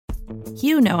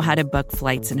You know how to book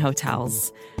flights and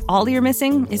hotels. All you're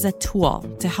missing is a tool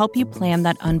to help you plan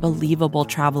that unbelievable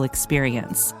travel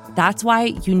experience. That's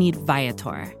why you need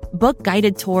Viator. Book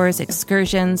guided tours,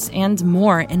 excursions, and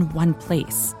more in one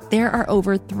place. There are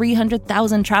over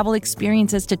 300,000 travel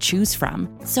experiences to choose from,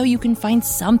 so you can find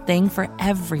something for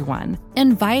everyone.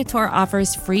 And Viator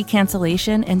offers free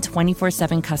cancellation and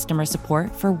 24/7 customer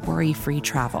support for worry-free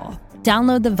travel.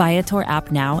 Download the Viator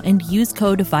app now and use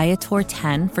code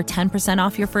Viator10 for 10%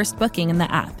 off your first booking in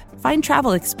the app. Find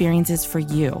travel experiences for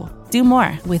you. Do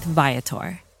more with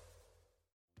Viator.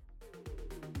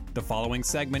 The following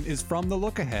segment is from The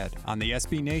Look Ahead on the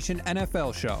SB Nation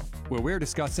NFL Show, where we're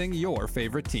discussing your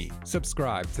favorite team.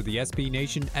 Subscribe to the SB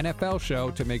Nation NFL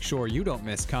Show to make sure you don't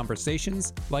miss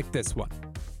conversations like this one.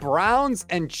 Browns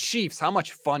and Chiefs. How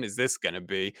much fun is this going to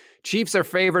be? Chiefs are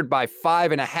favored by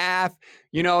 5.5.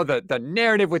 You know, the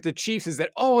narrative with the Chiefs is that,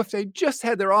 oh, if they just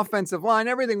had their offensive line,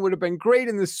 everything would have been great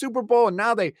in the Super Bowl. And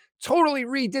now they totally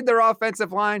redid their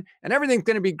offensive line and everything's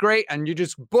going to be great. And you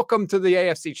just book them to the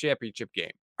AFC Championship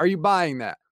game. Are you buying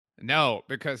that? No,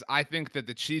 because I think that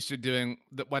the Chiefs are doing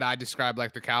what I described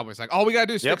like the Cowboys. Like, all we got to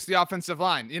do is fix the offensive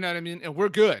line. You know what I mean? And we're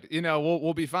good. You know,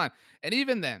 we'll be fine. And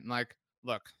even then, like,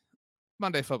 look,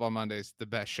 Monday Football Monday is the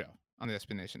best show on the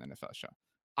SB Nation NFL show.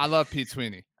 I love Pete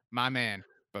Sweeney, my man.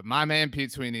 But my man,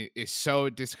 Pete Sweeney, is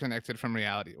so disconnected from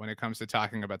reality when it comes to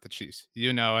talking about the Chiefs.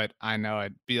 You know it. I know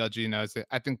it. BLG knows it.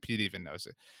 I think Pete even knows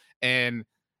it. And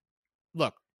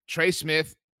look, Trey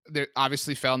Smith, they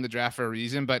obviously fell in the draft for a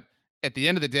reason. But at the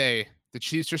end of the day, the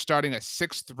Chiefs are starting a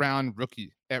 6th-round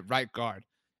rookie at right guard.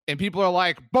 And people are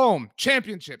like, boom,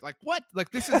 championship. Like, what? Like,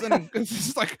 this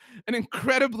is like an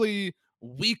incredibly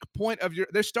weak point of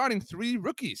they're starting 3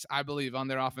 rookies, I believe, on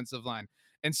their offensive line.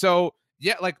 And so,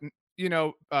 yeah, like, you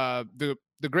know, the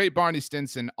great Barney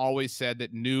Stinson always said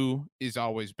that new is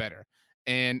always better.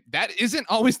 And that isn't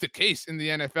always the case in the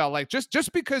NFL. Like,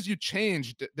 just because you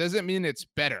changed doesn't mean it's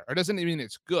better or doesn't mean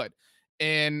it's good.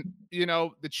 And, you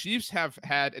know, the Chiefs have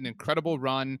had an incredible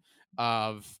run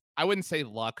of, I wouldn't say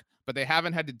luck, but they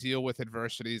haven't had to deal with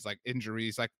adversities like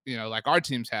injuries, like, you know, like our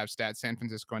teams have, San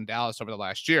Francisco and Dallas over the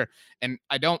last year. And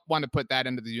I don't want to put that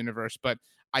into the universe, but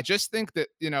I just think that,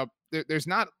 you know, there's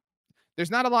not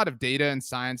a lot of data and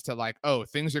science to like, oh,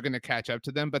 things are going to catch up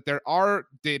to them. But there are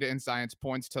data and science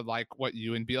points to like what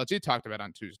you and BLG talked about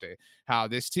on Tuesday, how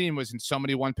this team was in so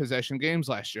many 1-possession games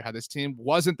last year, how this team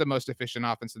wasn't the most efficient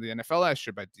offense in the NFL last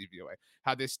year by DVOA,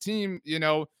 how this team, you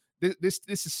know, this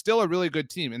is still a really good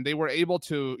team, and they were able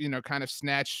to, you know, kind of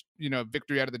snatch, you know,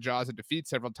 victory out of the jaws of defeat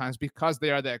several times because they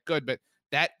are that good. But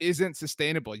that isn't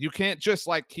sustainable. You can't just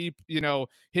like keep, you know,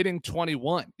 hitting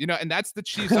 21, you know, and that's the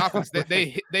Chiefs offense that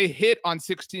they hit on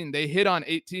 16, they hit on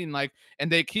 18, like,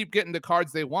 and they keep getting the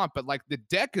cards they want, but like the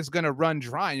deck is going to run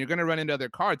dry and you're going to run into other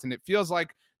cards. And it feels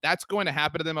like that's going to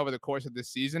happen to them over the course of this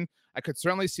season. I could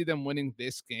certainly see them winning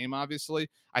this game. Obviously,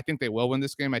 I think they will win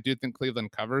this game. I do think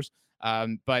Cleveland covers.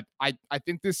 But I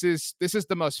think this is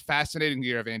the most fascinating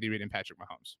year of Andy Reid and Patrick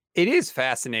Mahomes. It is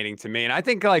fascinating to me. And I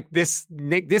think like this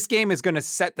game is going to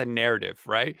set the narrative,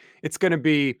 right? It's going to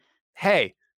be,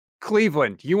 hey,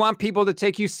 Cleveland, you want people to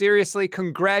take you seriously?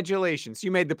 Congratulations.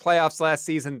 You made the playoffs last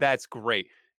season. That's great.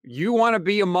 You want to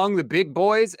be among the big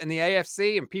boys in the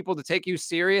AFC and people to take you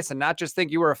serious and not just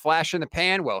think you were a flash in the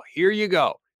pan? Well, here you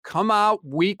go. Come out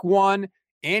week 1,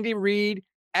 Andy Reid,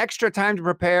 extra time to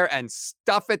prepare and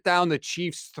stuff it down the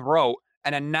Chiefs' throat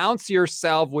and announce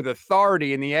yourself with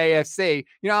authority in the AFC.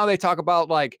 You know how they talk about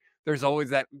like, there's always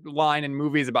that line in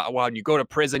movies about, well, you go to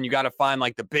prison, you got to find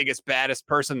like the biggest, baddest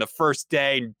person the first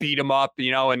day and beat them up,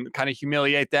 you know, and kind of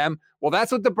humiliate them. Well,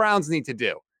 that's what the Browns need to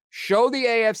do. Show the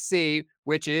AFC,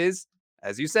 which is,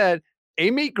 as you said,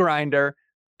 a meat grinder,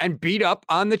 and beat up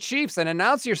on the Chiefs and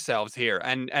announce yourselves here.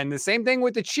 And the same thing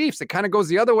with the Chiefs. It kind of goes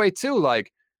the other way too.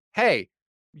 Like, hey,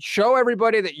 show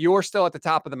everybody that you're still at the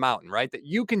top of the mountain, right? That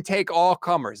you can take all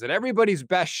comers, that everybody's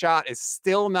best shot is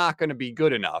still not going to be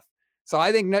good enough. So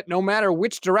I think that no matter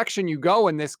which direction you go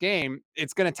in this game,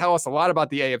 it's going to tell us a lot about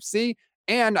the AFC.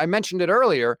 And I mentioned it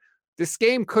earlier, this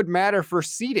game could matter for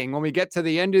seeding when we get to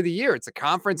the end of the year. It's a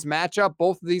conference matchup.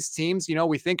 Both of these teams, you know,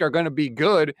 we think are going to be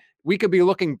good. We could be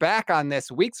looking back on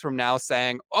this weeks from now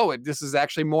saying, oh, this is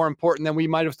actually more important than we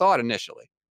might have thought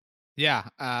initially. Yeah,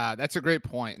 that's a great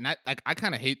point. And I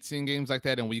kind of hate seeing games like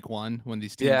that in week 1 when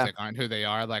these teams like aren't who they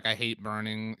are. Like, I hate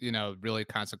burning, you know, really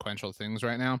consequential things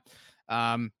right now.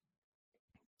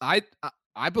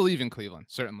 I believe in Cleveland,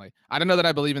 certainly. I don't know that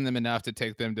I believe in them enough to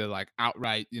take them to like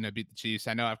outright, you know, beat the Chiefs.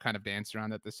 I know I've kind of danced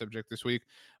around at this subject this week,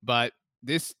 but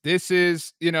this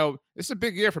is, you know, this is a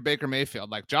big year for Baker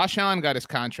Mayfield. Like, Josh Allen got his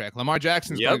contract. Lamar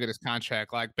Jackson's going to get his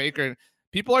contract. Like, Baker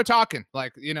people are talking.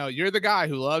 Like, you're the guy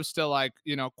who loves to, like,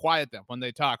 quiet them when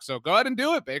they talk. So go ahead and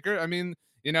do it, Baker. I mean,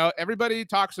 everybody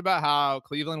talks about how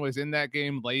Cleveland was in that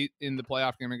game late in the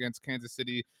playoff game against Kansas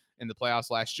City in the playoffs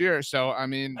last year. So, I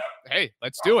mean, hey,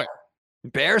 let's do it.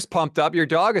 Bears pumped up. Your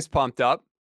dog is pumped up.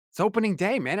 It's opening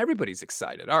day, man. Everybody's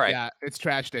excited. All right. Yeah, it's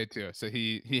trash day too. So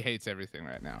he hates everything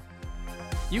right now.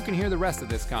 You can hear the rest of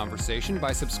this conversation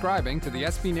by subscribing to the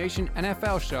SB Nation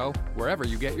NFL Show wherever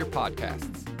you get your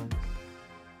podcasts.